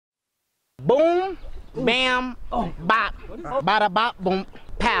Boom, bam, bop, bada bop, boom,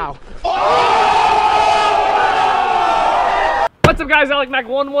 pow. What's up guys, Alec Mac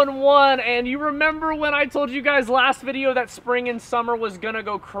 111, and you remember when I told you guys last video that spring and summer was gonna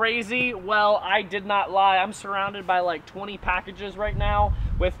go crazy? Well, I did not lie. I'm surrounded by like 20 packages right now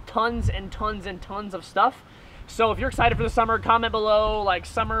with tons and tons and tons of stuff. So if you're excited for the summer, comment below like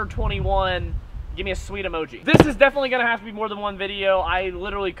summer 21. Give me a sweet emoji. This is definitely gonna have to be more than one video. I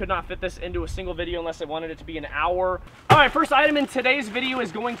literally could not fit this into a single video unless I wanted it to be an hour. All right, first item in today's video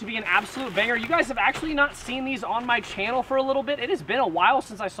is going to be an absolute banger. You guys have actually not seen these on my channel for a little bit. It has been a while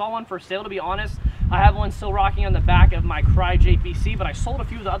since I saw one for sale, to be honest. I have one still rocking on the back of my Cry JPC, but I sold a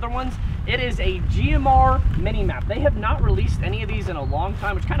few of the other ones. It is a GMR minimap. They have not released any of these in a long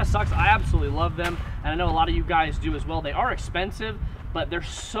time, which kind of sucks. I absolutely love them, and I know a lot of you guys do as well. They are expensive, but they're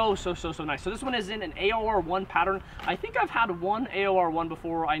so nice. So this one is in an AOR1 pattern. I think I've had one AOR1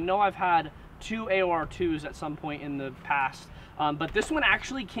 before. I know I've had two AOR2s at some point in the past. But this one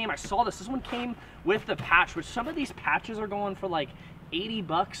actually came, I saw this one came with the patch, which some of these patches are going for like 80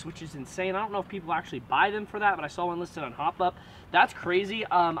 bucks, which is insane. I don't know if people actually buy them for that, but I saw one listed on HopUp. That's crazy.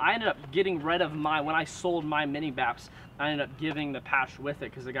 I ended up getting rid of when I sold my mini baps, I ended up giving the patch with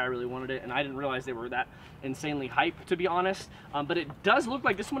it because the guy really wanted it, and I didn't realize they were that insanely hype, to be honest. But it does look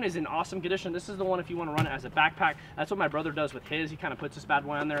like this one is in awesome condition. This is the one if you want to run it as a backpack. That's what my brother does with his. He kind of puts this bad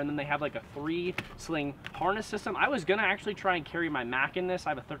boy on there, and then they have like a 3-sling harness system. I was gonna actually try and carry my Mac in this. I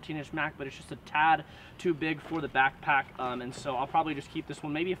have a 13-inch Mac, but it's just a tad too big for the backpack, and so I'll probably just keep this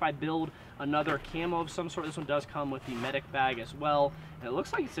one. Maybe if I build another camo of some sort. This one does come with the medic bag as well, and it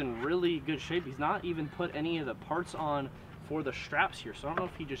looks like it's in really good shape. He's not even put any of the parts on for the straps here, so I don't know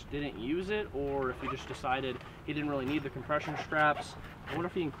if he just didn't use it or if he just decided he didn't really need the compression straps. I wonder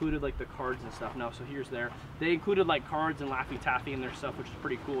if he included like the cards and stuff. No, so here's there. They included like cards and Laffy Taffy in their stuff, which is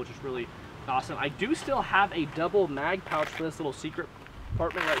pretty cool, which is really awesome. I do still have a double mag pouch for this little secret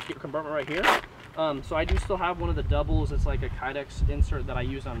compartment right here. So I do still have one of the doubles. It's like a Kydex insert that I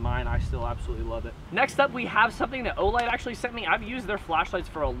use on mine. I still absolutely love it. Next up, we have something that Olight actually sent me. I've used their flashlights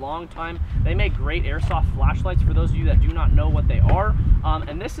for a long time. They make great airsoft flashlights for those of you that do not know what they are.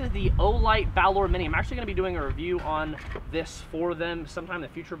 And this is the Olight Valor Mini. I'm actually going to be doing a review on this for them sometime in the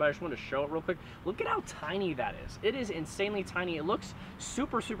future, but I just wanted to show it real quick. Look at how tiny that is. It is insanely tiny. It looks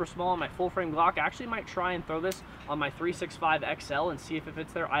super small on my full frame Glock. I actually might try and throw this on my 365 XL and see if it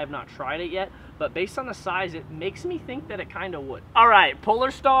fits there. I have not tried it yet, but based on the size, it makes me think that it kind of would. All right,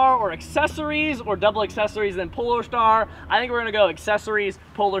 polarstar or accessories or double accessories, then polarstar. I think we're gonna go accessories,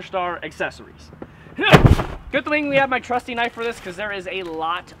 polarstar, accessories. Good thing we have my trusty knife for this because there is a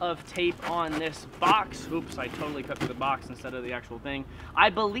lot of tape on this box. Oops, I totally cut through the box instead of the actual thing. I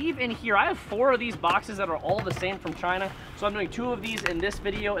believe in here, I have 4 of these boxes that are all the same from China. So I'm doing 2 of these in this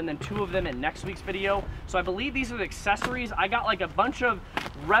video and then 2 of them in next week's video. So I believe these are the accessories. I got like a bunch of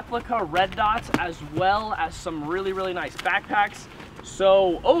replica red dots as well as some really nice backpacks.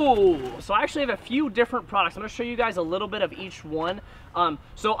 So I actually have a few different products. I'm gonna show you guys a little bit of each one.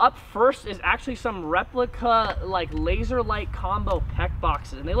 So up first is actually some replica like laser light combo PEC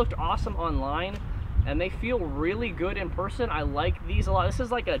boxes, and they looked awesome online and they feel really good in person. I like these a lot. This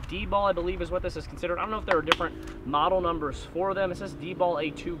is like a D-ball, I believe is what this is considered. I don't know if there are different model numbers for them. It says D-ball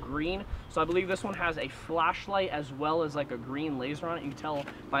A2 green. So I believe this one has a flashlight as well as like a green laser on it. You can tell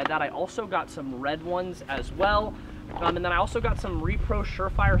by that. I also got some red ones as well. And then I also got some Repro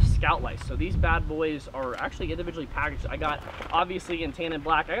Surefire Scout lights. So these bad boys are actually individually packaged. I got obviously in tan and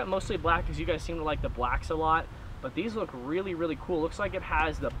black. I got mostly black because you guys seem to like the blacks a lot. But these look really cool. Looks like it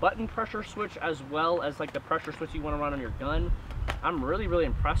has the button pressure switch as well as like the pressure switch you want to run on your gun. I'm really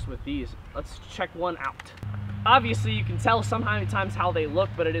impressed with these. Let's check one out. Obviously, you can tell sometimes how they look,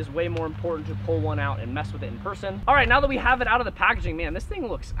 but it is way more important to pull one out and mess with it in person. All right, now that we have it out of the packaging, man, this thing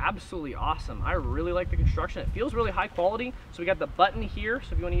looks absolutely awesome. I really like the construction. It feels really high quality. So we got the button here, so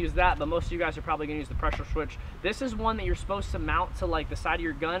if you want to use that, but most of you guys are probably going to use the pressure switch. This is one that you're supposed to mount to like the side of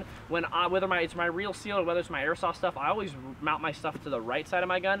your gun. Whether it's my real seal or whether it's my airsoft stuff, I always mount my stuff to the right side of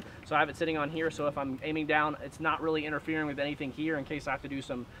my gun. So I have it sitting on here, so if I'm aiming down, it's not really interfering with anything here in case I have to do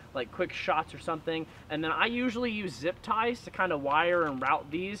some like quick shots or something. And then I usually use zip ties to kind of wire and route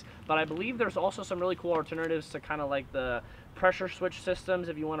these, but I believe there's also some really cool alternatives to kind of like the pressure switch systems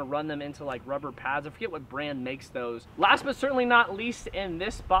if you want to run them into like rubber pads. I forget what brand makes those. Last but certainly not least in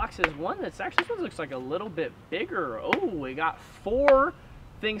this box is one that's actually supposed to look like a little bit bigger. Oh, we got 4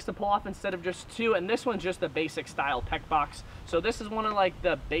 things to pull off instead of just 2, and this one's just the basic style PEC box. So this is one of like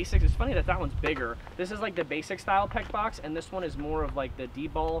the basics. It's funny that that one's bigger. This is like the basic style PEC box, and this one is more of like the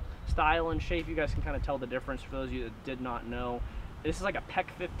D-ball style and shape. You guys can kind of tell the difference for those of you that did not know. This is like a PEC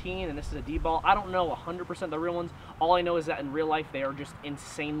 15, and this is a D-ball. I don't know 100% the real ones. All I know is that in real life, they are just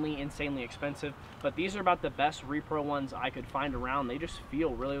insanely expensive. But these are about the best repro ones I could find around. They just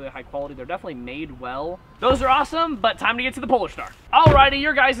feel really high quality. They're definitely made well. Those are awesome, but time to get to the Polarstar. Alrighty,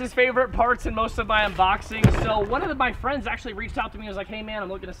 your guys' favorite parts in most of my unboxing. So one of my friends actually reached out to me and was like, hey man, I'm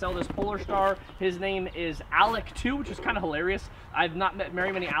looking to sell this Polarstar. His name is Alec2, which is kind of hilarious. I've not met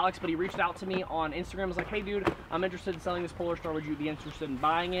very many Alex, but he reached out to me on Instagram. Was like, hey dude, I'm interested in selling this Polarstar. Would you be interested in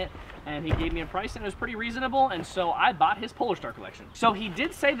buying it? And he gave me a price and it was pretty reasonable, and so I bought his Polarstar collection. So he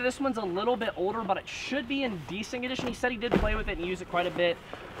did say that this one's a little bit older, but it should be in decent condition. He said he did play with it and use it quite a bit,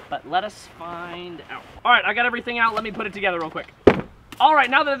 but let us find out. All right, I got everything out. Let me put it together real quick. All right,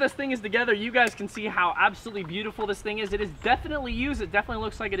 now that this thing is together, you guys can see how absolutely beautiful this thing is. It is definitely used. It definitely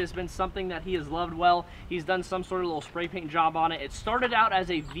looks like it has been something that he has loved well. He's done some sort of little spray paint job on it. It started out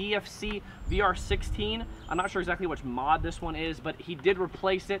as a VFC VR16. I'm not sure exactly which mod this one is, but he did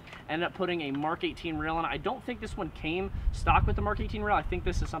replace it, ended up putting a Mark 18 rail on it. I don't think this one came stock with the Mark 18 rail. I think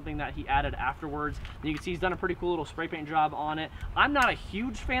this is something that he added afterwards. And you can see he's done a pretty cool little spray paint job on it. I'm not a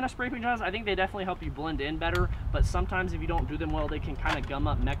huge fan of spray paint jobs. I think they definitely help you blend in better, but sometimes if you don't do them well, they can kind of gum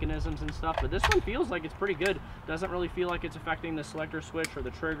up mechanisms and stuff. But this one feels like it's pretty good. Doesn't really feel like it's affecting the selector switch or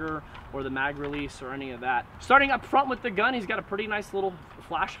the trigger or the mag release or any of that. Starting up front with the gun, he's got a pretty nice little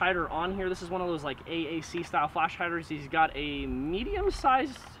flash hider on here. This is one of those like AAC style flash hiders. He's got a medium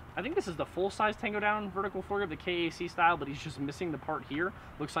sized, I think this is the full size Tango Down vertical foregrip, the KAC style, but he's just missing the part here.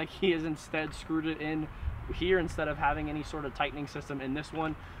 Looks like he has instead screwed it in here instead of having any sort of tightening system in this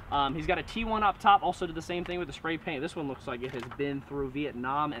one. He's got a T1 up top, also did the same thing with the spray paint. This one looks like it has been through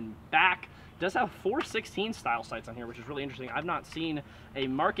Vietnam and back. Does have 416 style sights on here, which is really interesting. I've not seen a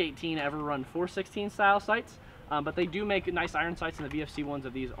Mark 18 ever run 416 style sights, but they do make nice iron sights, and the VFC ones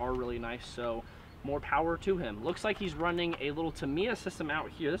of these are really nice, so more power to him. Looks like he's running a little Tamiya system out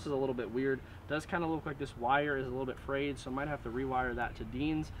here. This is a little bit weird. Does kind of look like this wire is a little bit frayed, so I might have to rewire that to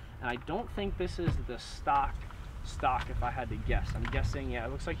Dean's. And I don't think this is the stock if I had to guess. I'm guessing, yeah,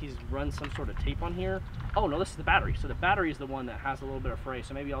 it looks like he's run some sort of tape on here. Oh no, this is the battery. So the battery is the one that has a little bit of fray,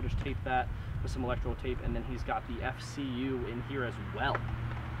 so maybe I'll just tape that with some electrical tape, and then he's got the FCU in here as well.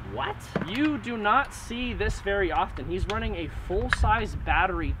 What? You do not see this very often. He's running a full-size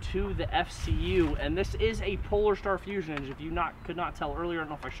battery to the FCU, and this is a Polarstar Fusion engine. If you could not tell earlier, I don't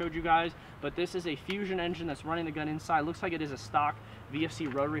know if I showed you guys, but this is a Fusion engine that's running the gun inside. Looks like it is a stock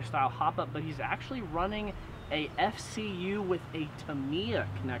VFC rotary style hop-up, but he's actually running a FCU with a Tamiya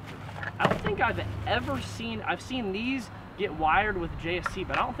connector. I don't think I've ever seen, I've seen these get wired with JSC,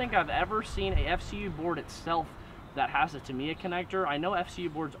 but I don't think I've ever seen a FCU board itself that has a Tamiya connector. I know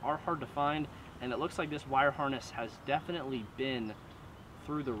FCU boards are hard to find, and it looks like this wire harness has definitely been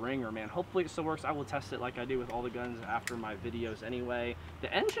through the ringer, man. Hopefully it still works. I will test it like I do with all the guns after my videos anyway.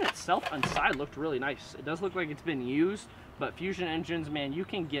 The engine itself inside looked really nice. It does look like it's been used, but Fusion engines, man, you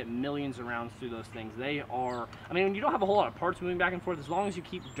can get millions of rounds through those things. They are, I mean, you don't have a whole lot of parts moving back and forth, as long as you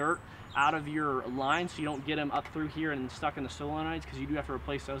keep dirt out of your line so you don't get them up through here and stuck in the solenoids, because you do have to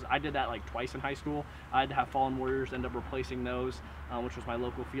replace those. I did that like twice in high school. I had to have Fallen Warriors end up replacing those, which was my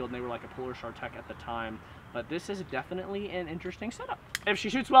local field, and they were like a Polarstar tech at the time. But this is definitely an interesting setup. If she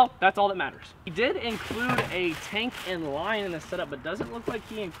shoots well, that's all that matters. He did include a tank and line in the setup, but doesn't look like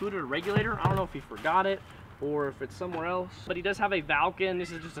he included a regulator. I don't know if he forgot it or if it's somewhere else, but he does have a Valken.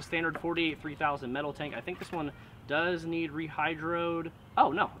 This is just a standard 48 3000 metal tank. I think this one does need rehydroed.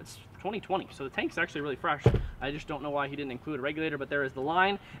 Oh no, it's 2020, so the tank's actually really fresh. I just don't know why he didn't include a regulator, but there is the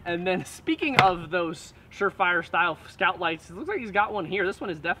line. And then speaking of those Surefire style scout lights, it looks like he's got one here. This one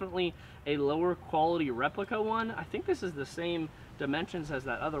is definitely a lower quality replica one. I think this is the same dimensions as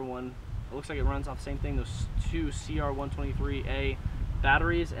that other one. It looks like it runs off the same thing, those two CR123A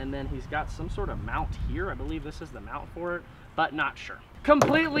batteries, and then he's got some sort of mount here. I believe this is the mount for it, but not sure.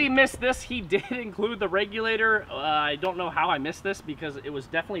 Completely missed this. He did include the regulator. I don't know how I missed this because it was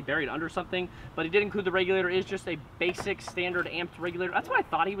definitely buried under something, but he did include the regulator. It is just a basic standard amped regulator. That's what I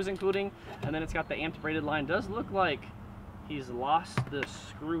thought he was including, and then it's got the amped braided line. Does look like he's lost the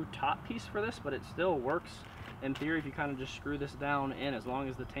screw top piece for this, but it still works in theory if you kind of just screw this down in, as long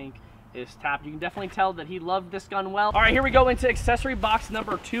as the tank is tapped. You can definitely tell that he loved this gun well. All right, here we go into accessory box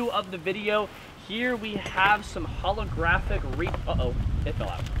number 2 of the video. Here we have some holographic it fell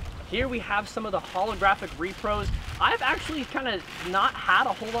out. Here we have some of the holographic repros. I've actually kind of not had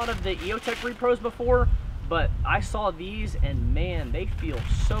a whole lot of the EOTech repros before, but I saw these and man, they feel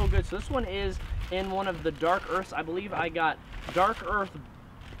so good. So this one is in one of the dark earths. I believe I got dark earth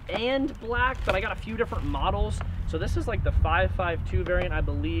and black, but I got a few different models. So this is like the 552 variant, I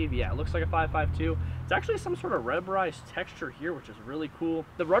believe. Yeah, it looks like a 552. It's actually some sort of rubberized texture here, which is really cool.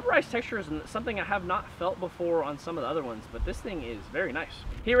 The rubberized texture is something I have not felt before on some of the other ones, but this thing is very nice.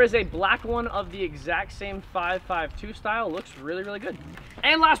 Here is a black one of the exact same 552 style. Looks really, really good.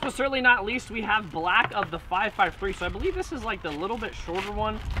 And last but certainly not least, we have black of the 553. So I believe this is like the little bit shorter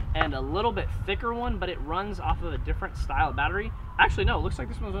one and a little bit thicker one, but it runs off of a different style battery. Actually, no, it looks like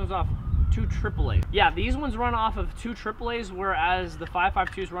this one runs off 2 AAA. Yeah, these ones run off of 2 AAAs, whereas the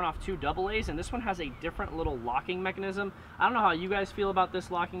 552s run off 2 AAs, and this one has a different little locking mechanism. I don't know how you guys feel about this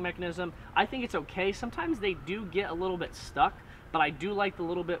locking mechanism. I think it's okay. Sometimes they do get a little bit stuck, but I do like the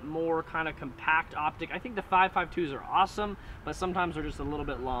little bit more kind of compact optic. I think the 552s are awesome, but sometimes they're just a little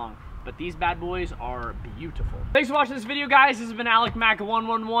bit long. But these bad boys are beautiful. Thanks for watching this video, guys. This has been Alec Mac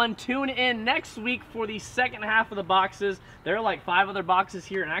 111. Tune in next week for the second half of the boxes. There are like 5 other boxes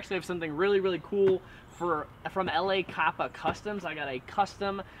here, and I actually have something really, really cool from LA Kappa Customs. I got a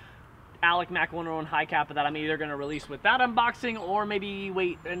custom Alec Mac 101 high kappa that I'm either going to release with that unboxing or maybe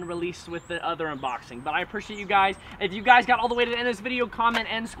wait and release with the other unboxing. But I appreciate you guys. If you guys got all the way to the end of this video, comment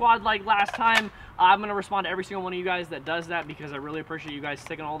N Squad like last time. I'm going to respond to every single one of you guys that does that, because I really appreciate you guys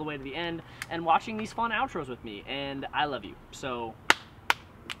sticking all the way to the end and watching these fun outros with me. And I love you. So,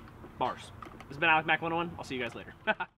 bars. This has been Alec Mac 101. I'll see you guys later.